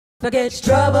Forget your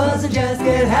troubles and just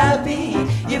get happy.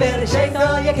 You better shake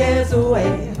all your cares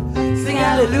away. Sing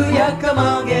hallelujah, come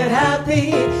on, get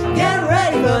happy. Get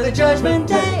ready for the judgment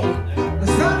day. The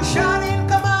sun is shining,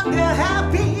 come on, get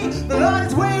happy. The Lord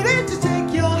is waiting to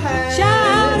take your hand.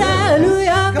 Shout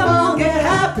hallelujah, come on, get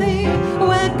happy.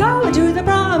 We're going to the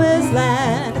promised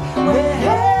land. We're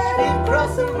heading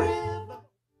across the river,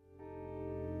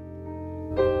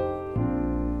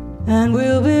 and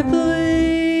we'll be pleased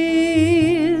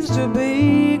to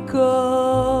be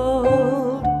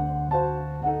called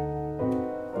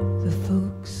the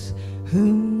folks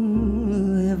who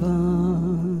live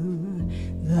on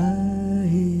the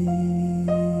hill.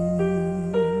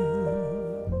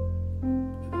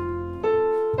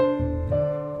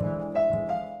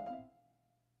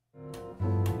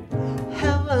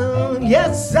 Heaven,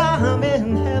 yes, I'm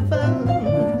in heaven,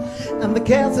 and the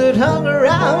cats that hung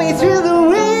around me through the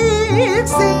week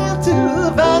seem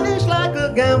to vanish like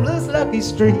a gambler's lucky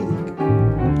streak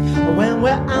when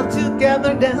we're out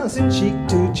together dancing cheek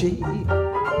to cheek.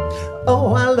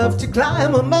 Oh, I love to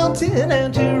climb a mountain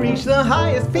and to reach the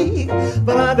highest peak,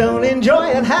 but I don't enjoy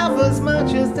it half as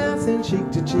much as dancing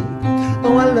cheek to cheek.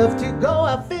 Oh, I love to go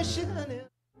out fishing.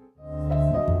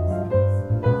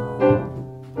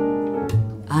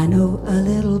 I know a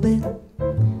little bit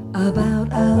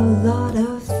about a lot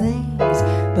of things,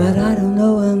 but I don't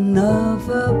know enough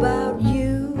about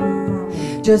you.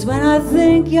 Just when I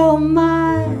think you're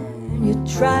mine, you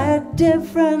try a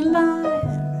different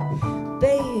line.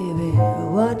 Baby,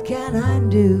 what can I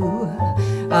do?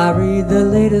 I read the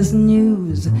latest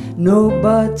news, no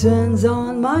buttons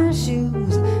on my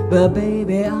shoes, but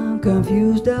baby, I'm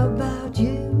confused about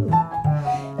you.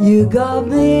 You got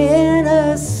me in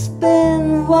a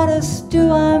spin, what a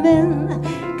stew I'm in,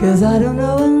 'cause I don't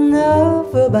know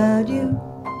enough about you.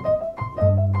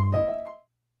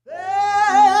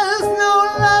 There's no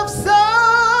love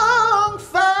song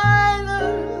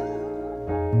finer,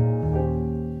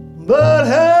 but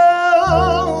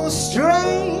how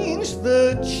strange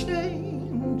the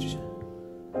change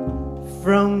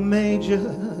from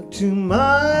major to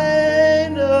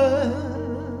minor.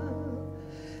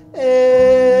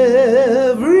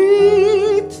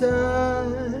 Every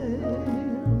time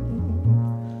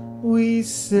we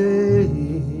say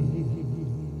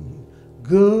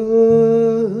goodbye.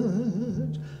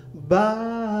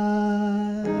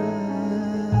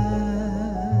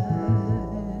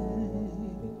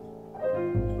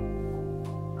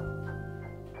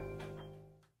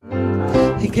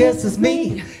 He kisses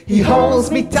me, he holds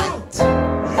me tight,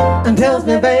 and tells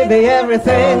me, baby,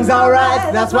 everything's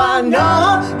alright. That's why I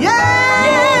know,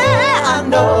 yeah, I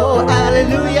know.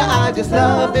 Hallelujah, I just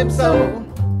love him so.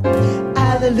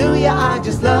 Hallelujah, I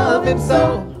just love him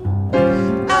so.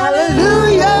 Hallelujah.